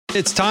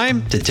It's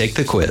time to take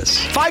the quiz.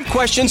 5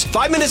 questions,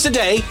 5 minutes a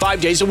day,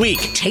 5 days a week.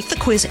 Take the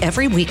quiz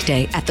every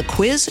weekday at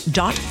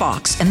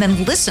thequiz.fox and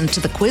then listen to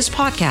the quiz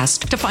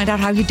podcast to find out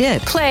how you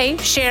did. Play,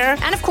 share,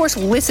 and of course,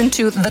 listen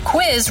to the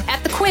quiz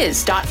at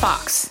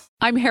thequiz.fox.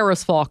 I'm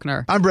Harris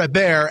Faulkner. I'm Brett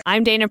Baer.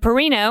 I'm Dana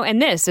Perino,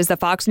 and this is the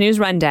Fox News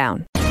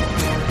Rundown.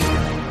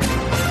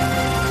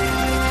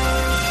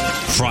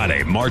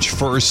 Friday, March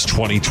 1st,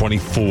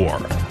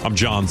 2024. I'm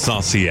John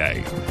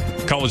Saucier.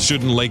 College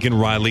student Laken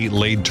Riley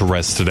laid to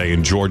rest today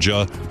in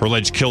Georgia. Her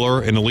alleged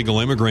killer, an illegal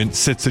immigrant,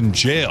 sits in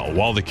jail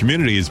while the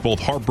community is both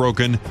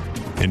heartbroken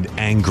and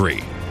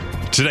angry.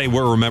 Today,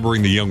 we're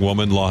remembering the young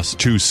woman lost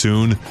too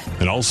soon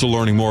and also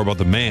learning more about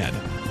the man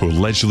who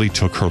allegedly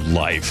took her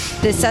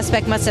life. The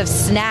suspect must have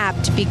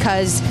snapped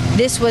because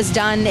this was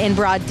done in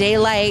broad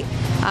daylight,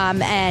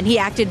 and he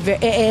acted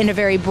in a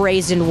very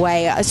brazen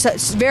way. So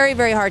it's very,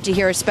 very hard to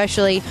hear,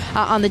 especially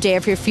on the day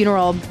of your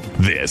funeral.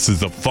 This is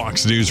the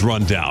Fox News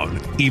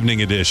Rundown,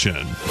 Evening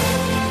Edition.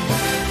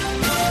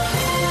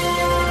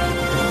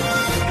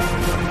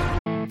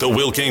 The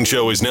Will Cain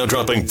Show is now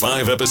dropping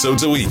 5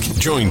 episodes a week.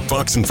 Join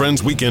Fox and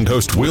Friends weekend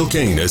host Will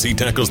Cain as he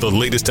tackles the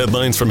latest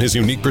headlines from his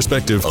unique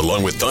perspective,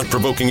 along with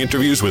thought-provoking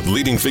interviews with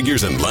leading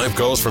figures and live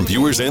calls from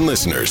viewers and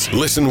listeners.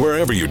 Listen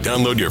wherever you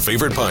download your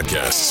favorite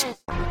podcasts.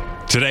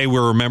 Today,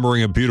 we're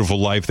remembering a beautiful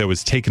life that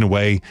was taken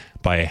away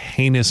by a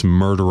heinous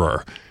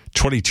murderer.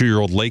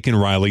 22-year-old Laken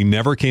Riley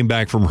never came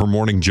back from her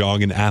morning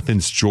jog in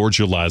Athens,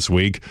 Georgia last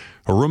week.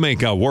 Her roommate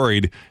got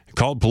worried and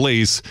called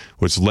police,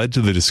 which led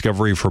to the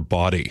discovery of her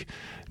body.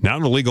 Now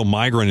an illegal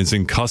migrant is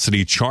in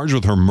custody, charged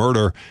with her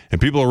murder,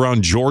 and people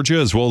around Georgia,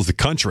 as well as the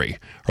country,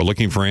 are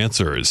looking for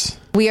answers.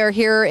 We are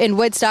here in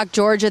Woodstock,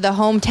 Georgia, the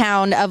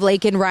hometown of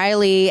Laken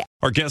Riley.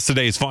 Our guest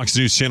today is Fox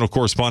News Channel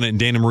correspondent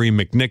Dana Marie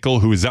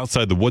McNichol, who is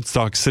outside the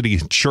Woodstock City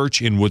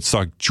Church in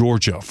Woodstock,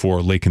 Georgia,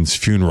 for Laken's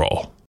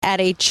funeral. At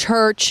a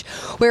church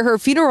where her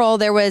funeral,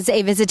 there was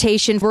a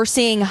visitation. We're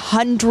seeing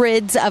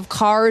hundreds of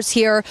cars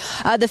here.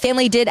 The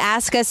family did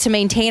ask us to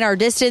maintain our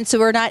distance, so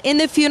we're not in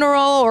the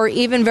funeral or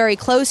even very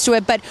close to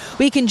it, but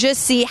we can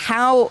just see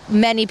how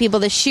many people,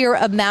 the sheer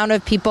amount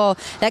of people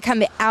that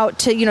come out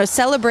to,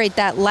 celebrate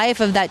that life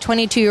of that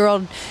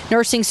 22-year-old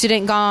nursing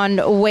student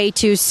gone way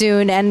too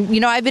soon. And,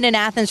 I've been in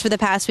Athens for the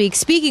past week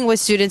speaking with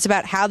students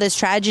about how this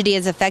tragedy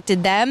has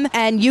affected them,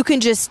 and you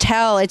can just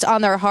tell it's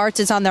on their hearts,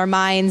 it's on their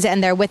minds,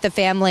 and they're with the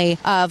family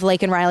of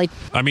Laken Riley.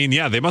 I mean,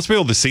 yeah, they must be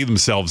able to see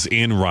themselves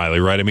in Riley,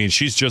 right? I mean,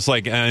 she's just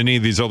like any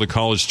of these other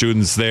college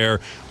students there,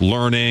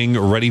 learning,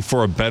 ready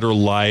for a better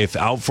life,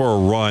 out for a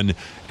run,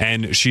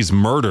 and she's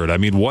murdered. I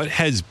mean, what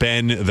has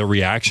been the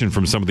reaction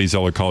from some of these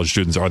other college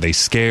students? Are they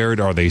scared?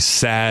 Are they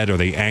sad? Are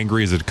they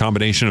angry? Is it a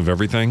combination of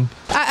everything?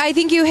 I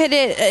think you hit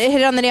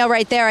it on the nail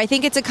right there. I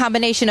think it's a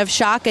combination of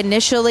shock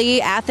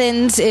initially.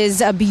 Athens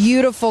is a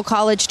beautiful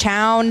college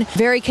town,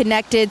 very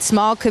connected,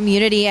 small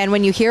community, and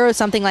when you hear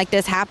something like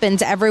this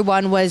happens,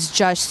 everyone was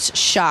just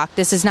shocked.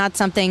 This is not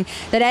something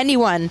that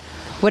anyone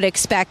would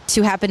expect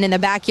to happen in the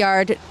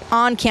backyard,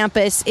 on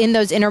campus, in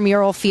those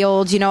intramural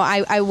fields.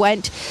 I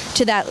went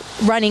to that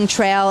running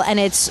trail, and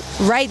it's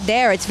right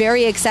there. It's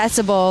very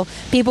accessible.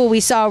 People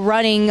we saw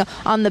running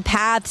on the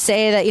path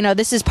say that,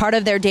 this is part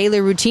of their daily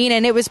routine,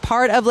 and it was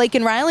part of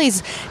Laken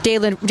Riley's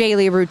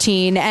daily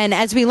routine. And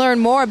as we learn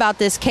more about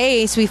this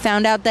case, we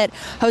found out that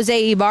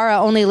Jose Ibarra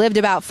only lived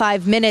about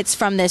 5 minutes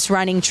from this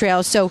running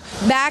trail. So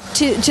back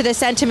to the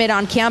sentiment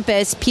on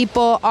campus,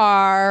 people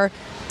are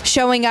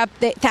showing up.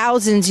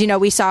 Thousands,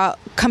 we saw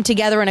come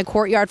together in a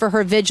courtyard for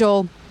her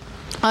vigil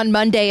on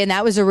Monday, and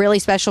that was a really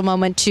special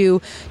moment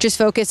to just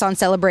focus on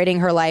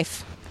celebrating her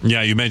life.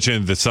 Yeah, you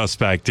mentioned the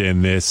suspect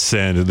in this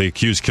and the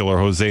accused killer,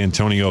 Jose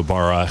Antonio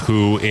Ibarra,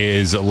 who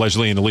is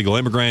allegedly an illegal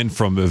immigrant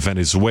from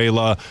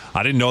Venezuela.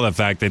 I didn't know the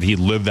fact that he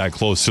lived that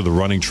close to the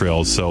running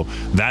trails, so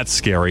that's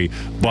scary.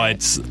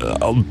 But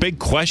a big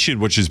question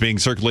which is being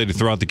circulated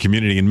throughout the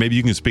community, and maybe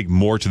you can speak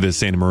more to this,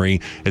 Dana Marie,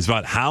 is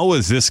about how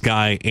is this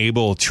guy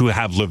able to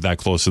have lived that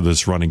close to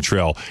this running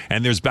trail?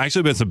 And there's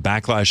actually been some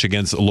backlash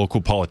against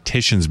local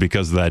politicians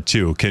because of that,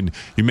 too. Can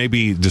you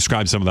maybe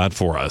describe some of that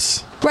for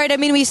us? Right. I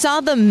mean, we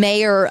saw the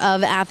mayor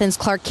of Athens,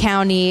 Clark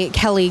County,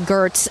 Kelly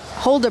Gertz,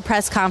 hold a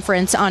press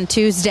conference on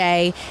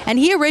Tuesday, and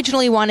he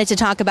originally wanted to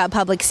talk about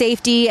public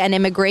safety and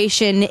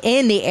immigration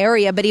in the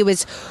area, but he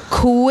was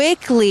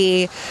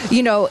quickly,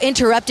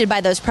 interrupted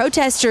by those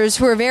protesters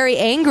who were very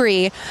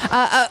angry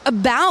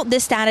about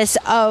the status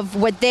of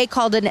what they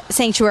called a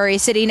sanctuary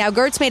city. Now,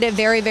 Gertz made it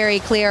very, very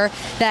clear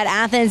that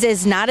Athens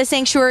is not a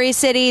sanctuary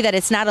city, that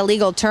it's not a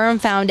legal term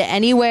found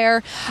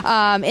anywhere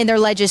in their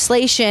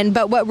legislation.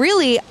 But what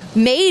really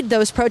made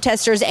those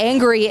protesters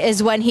angry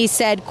is when he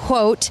said,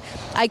 quote,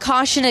 "I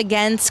caution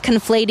against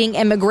conflating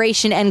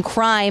immigration and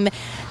crime.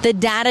 The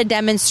data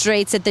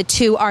demonstrates that the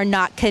two are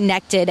not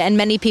connected." And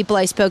many people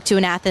I spoke to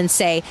in Athens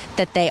say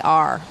that they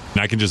are.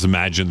 And I can just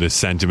imagine the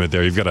sentiment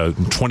there. You've got a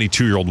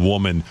 22-year-old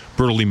woman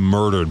brutally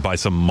murdered by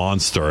some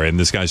monster, and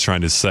this guy's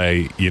trying to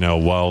say,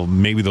 well,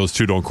 maybe those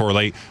two don't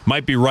correlate.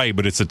 Might be right,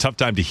 but it's a tough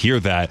time to hear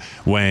that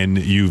when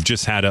you've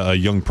just had a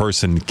young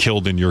person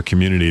killed in your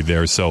community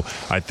there. So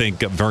I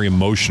think a very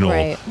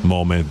emotional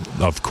moment,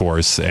 of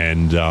course.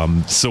 And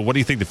so what do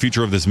you think the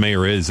future of this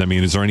mayor is? I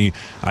mean, is there any...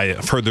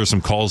 I've heard there's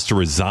some calls to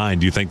resign.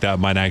 Do you think that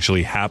might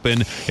actually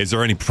happen? Is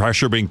there any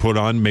pressure being put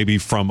on maybe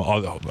from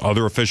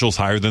other officials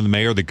higher than the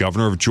mayor, the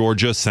governor of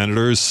Georgia,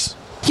 senators?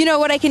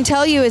 What I can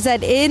tell you is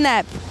that in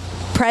that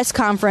press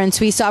conference,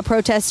 we saw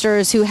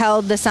protesters who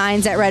held the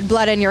signs that read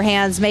 "Blood on your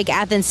hands, make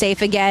Athens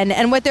safe again."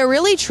 And what they're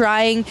really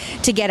trying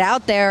to get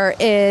out there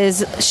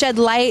is shed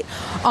light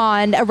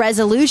on a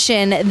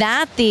resolution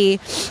that the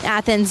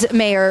Athens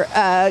mayor,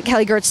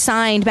 Kelly Girtz,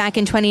 signed back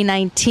in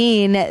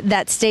 2019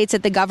 that states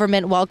that the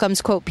government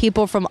welcomes, quote,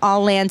 people from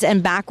all lands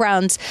and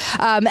backgrounds.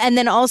 And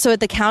then also at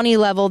the county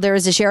level, there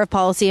is a sheriff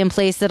policy in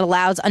place that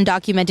allows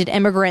undocumented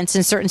immigrants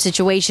in certain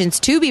situations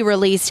to be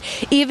released,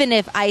 even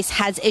if ICE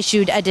has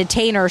issued a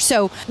detainer.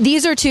 So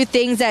these are two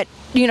things that,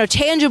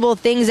 tangible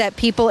things that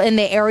people in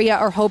the area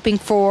are hoping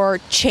for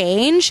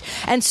change.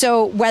 And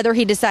so whether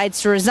he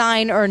decides to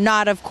resign or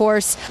not, of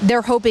course,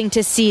 they're hoping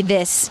to see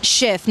this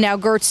shift. Now,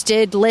 Girtz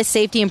did list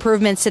safety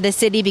improvements to the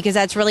city because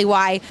that's really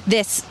why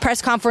this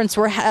press conference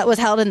was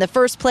held in the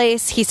first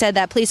place. He said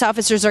that police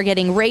officers are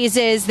getting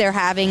raises. They're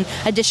having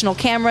additional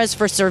cameras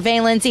for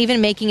surveillance, even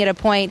making it a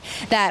point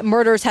that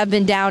murders have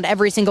been down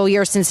every single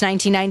year since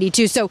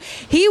 1992. So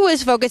he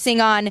was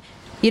focusing on,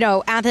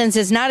 Athens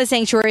is not a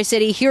sanctuary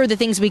city. Here are the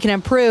things we can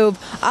improve.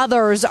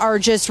 Others are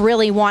just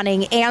really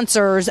wanting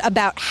answers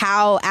about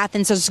how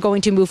Athens is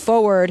going to move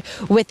forward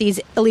with these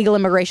illegal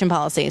immigration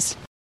policies.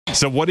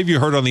 So what have you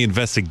heard on the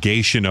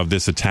investigation of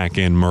this attack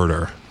and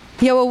murder?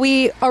 Yeah, well,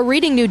 we are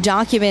reading new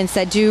documents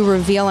that do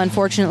reveal,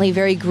 unfortunately,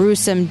 very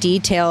gruesome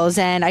details.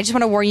 And I just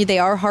want to warn you, they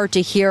are hard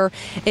to hear.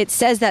 It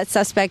says that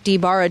suspect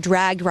Ibarra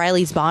dragged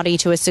Riley's body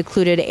to a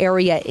secluded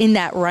area in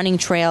that running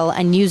trail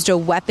and used a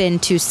weapon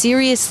to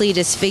seriously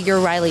disfigure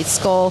Riley's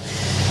skull.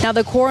 Now,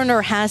 the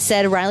coroner has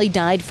said Riley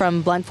died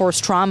from blunt force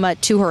trauma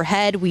to her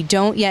head. We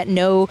don't yet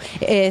know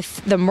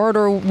if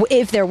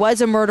there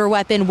was a murder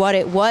weapon, what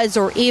it was,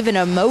 or even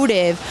a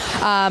motive.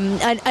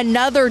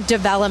 Another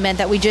development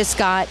that we just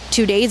got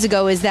 2 days ago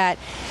is that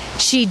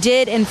she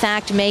did, in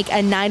fact, make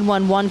a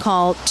 911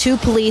 call to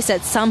police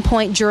at some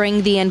point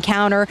during the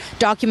encounter.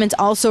 Documents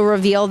also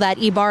reveal that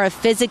Ibarra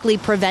physically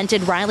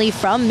prevented Riley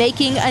from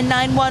making a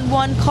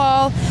 911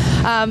 call.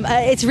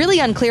 It's really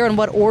unclear in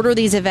what order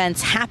these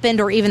events happened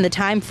or even the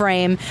time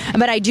frame.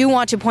 But I do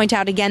want to point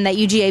out again that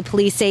UGA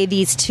police say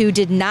these two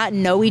did not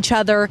know each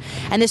other,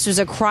 and this was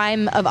a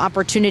crime of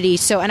opportunity.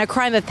 And a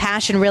crime of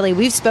passion, really.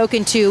 We've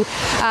spoken to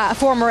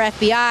former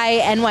FBI,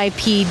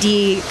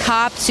 NYPD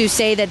cops who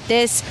say that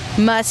this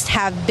must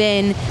have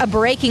been a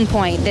breaking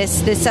point.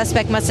 This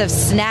suspect must have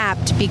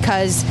snapped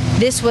because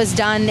this was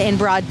done in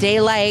broad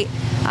daylight.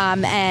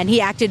 And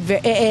he acted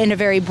in a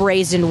very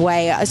brazen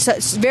way. So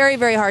it's very,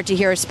 very hard to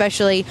hear,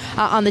 especially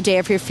on the day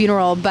of your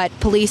funeral. But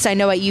police, I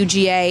know at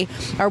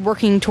UGA, are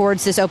working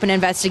towards this open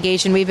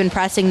investigation. We've been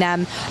pressing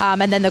them.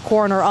 And then the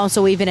coroner,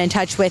 also we've been in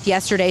touch with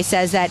yesterday,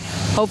 says that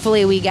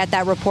hopefully we get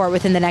that report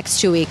within the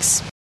next 2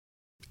 weeks.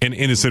 An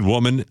innocent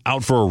woman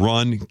out for a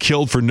run,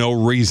 killed for no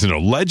reason,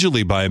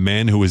 allegedly by a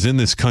man who was in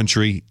this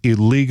country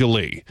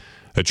illegally.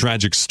 A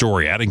tragic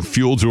story adding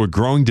fuel to a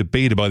growing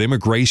debate about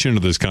immigration to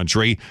this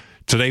country.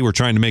 Today, we're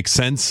trying to make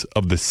sense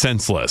of the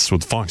senseless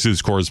with Fox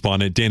News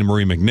correspondent Dana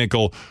Marie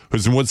McNichol,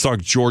 who's in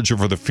Woodstock, Georgia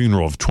for the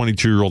funeral of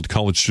 22-year-old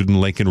college student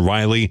Laken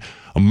Riley.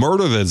 A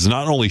murder that's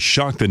not only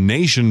shocked the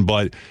nation,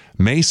 but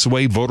may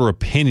sway voter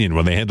opinion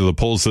when they head to the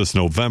polls this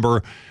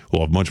November.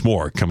 We'll have much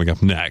more coming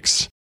up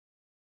next.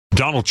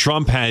 Donald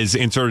Trump has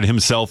inserted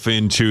himself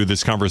into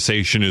this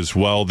conversation as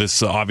well.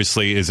 This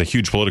obviously is a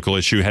huge political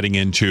issue heading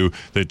into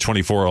the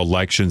 24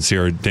 elections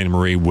here, Dana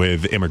Marie,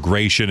 with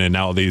immigration and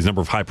now these number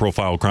of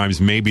high-profile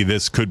crimes. Maybe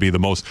this could be the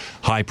most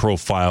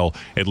high-profile,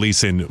 at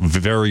least in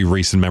very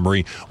recent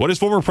memory. What is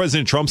former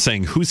President Trump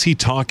saying? Who's he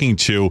talking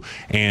to?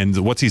 And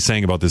what's he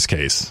saying about this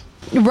case?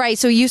 Right.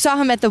 So you saw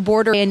him at the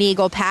border in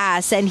Eagle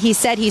Pass, and he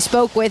said he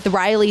spoke with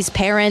Riley's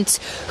parents,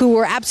 who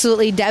were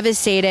absolutely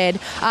devastated.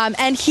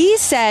 And he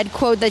said,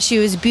 quote, that she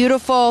was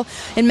beautiful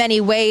in many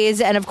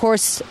ways and, of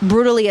course,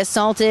 brutally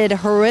assaulted,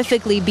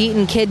 horrifically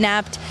beaten,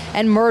 kidnapped,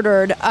 and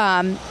murdered.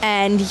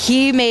 And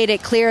he made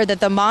it clear that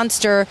the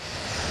monster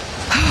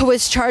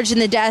was charged in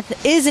the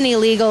death is an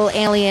illegal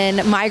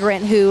alien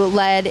migrant who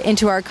led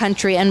into our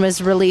country and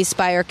was released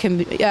by our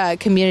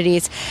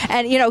communities.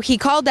 And, he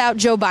called out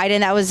Joe Biden.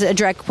 That was a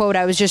direct quote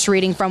I was just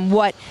reading from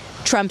what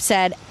Trump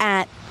said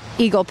at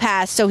Eagle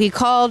Pass. So he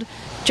called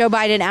Joe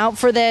Biden out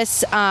for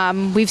this.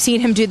 We've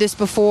seen him do this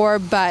before,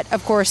 but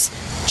of course,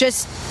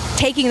 just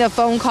taking the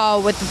phone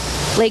call with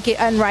Laken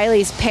and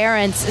Riley's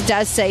parents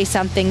does say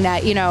something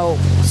that,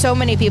 so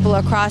many people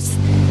across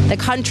the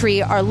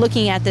country are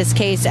looking at this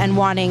case and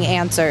wanting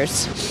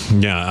answers.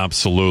 Yeah,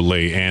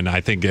 absolutely. And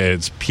I think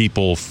it's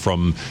people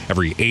from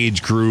every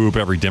age group,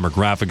 every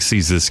demographic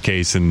sees this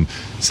case and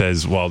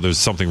says, well, there's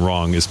something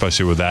wrong,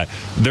 especially with that.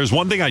 There's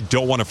one thing I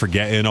don't want to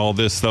forget in all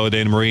this, though,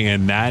 Dana Marie,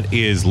 and that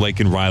is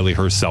Laken Riley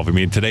herself. I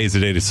mean, today is the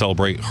day to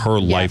celebrate her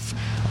life.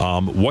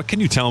 What can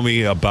you tell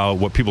me about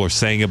what people are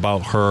saying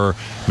about her?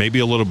 Maybe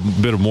a little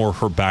bit more of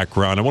her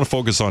background. I want to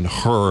focus on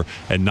her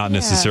and not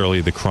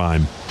necessarily the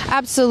crime.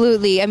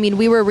 Absolutely. I mean,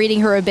 we were reading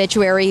her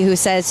obituary who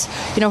says,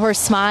 her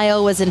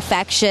smile was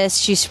infectious.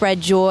 She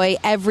spread joy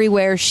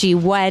everywhere she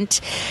went.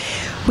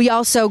 We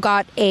also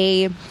got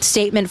a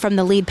statement from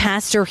the lead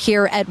pastor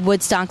here at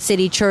Woodstock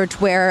City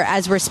Church where,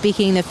 as we're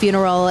speaking, the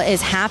funeral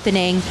is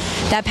happening.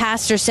 That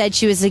pastor said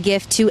she was a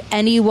gift to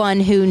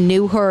anyone who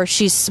knew her.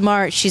 She's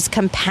smart, she's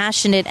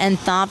compassionate and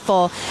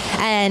thoughtful,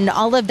 and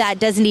all of that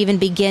doesn't even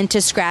begin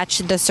to scratch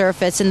the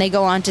surface. And they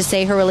go on to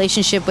say her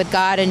relationship with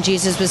God and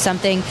Jesus was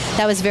something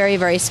that was very,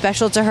 very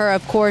special to her.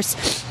 Of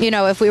course,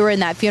 if we were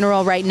in that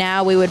funeral right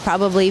now, we would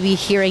probably be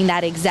hearing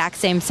that exact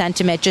same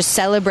sentiment, just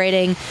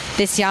celebrating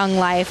this young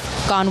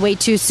life gone way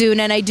too soon.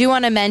 And I do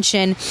want to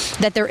mention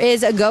that there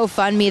is a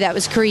GoFundMe that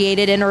was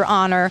created in her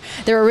honor.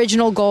 Their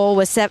original goal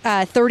was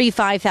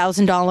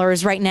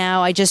 $35,000. Right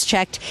now, I just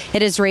checked,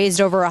 it has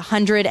raised over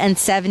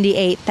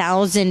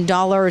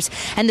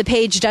 $178,000. And the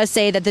page does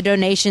say that the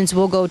donations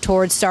will go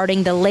towards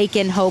starting the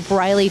Laken Hope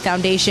Riley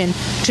Foundation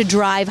to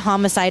drive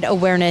homicide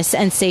awareness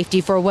and safety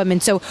for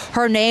women. So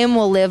her name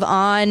will live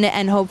on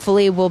and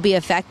hopefully will be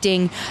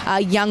affecting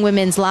young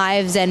women's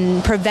lives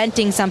and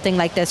preventing something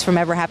like this from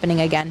ever happening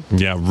again.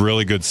 Yeah,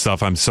 really good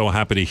stuff. I'm so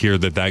happy to hear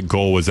that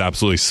goal was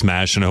absolutely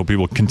smashed, and I hope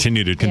people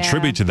continue to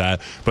contribute to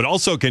that, but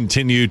also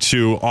continue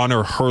to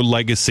honor her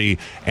legacy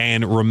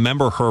and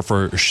remember her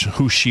for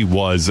who she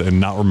was and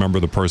not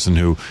remember the person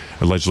who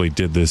allegedly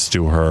did this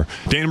to her.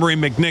 Dana Marie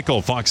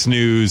McNichol, Fox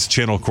News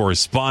Channel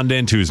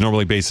correspondent, who's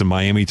normally based in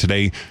Miami.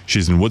 Today,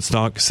 she's in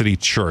Woodstock City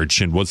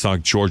Church in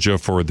Woodstock, Georgia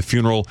for the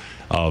funeral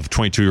of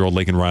 22-year-old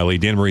Laken Riley.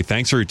 Dana Marie,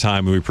 thanks for your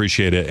time. We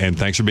appreciate it, and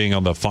thanks for being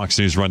on the Fox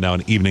News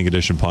Rundown Evening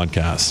Edition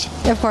podcast.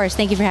 Of course.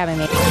 Thank you for having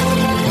me.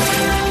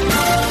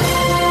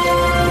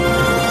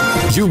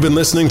 You've been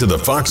listening to the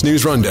Fox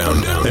News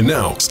Rundown. And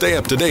now, stay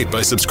up to date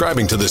by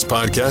subscribing to this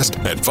podcast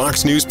at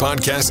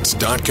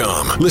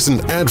foxnewspodcasts.com.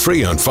 Listen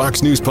ad-free on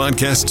Fox News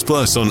Podcasts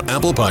Plus on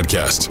Apple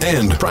Podcasts.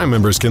 And Prime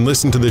members can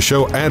listen to the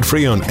show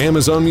ad-free on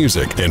Amazon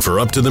Music. And for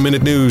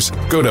up-to-the-minute news,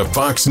 go to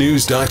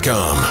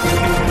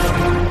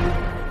foxnews.com.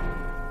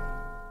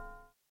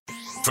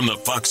 From the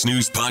Fox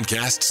News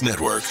Podcasts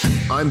Network.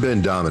 I'm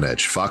Ben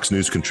Domenech, Fox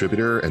News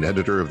contributor and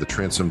editor of the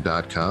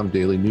Transom.com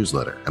daily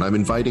newsletter, and I'm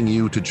inviting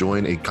you to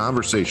join a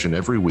conversation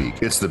every week.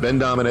 It's the Ben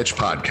Domenech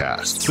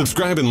Podcast.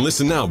 Subscribe and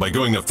listen now by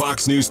going to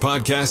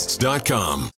foxnewspodcasts.com.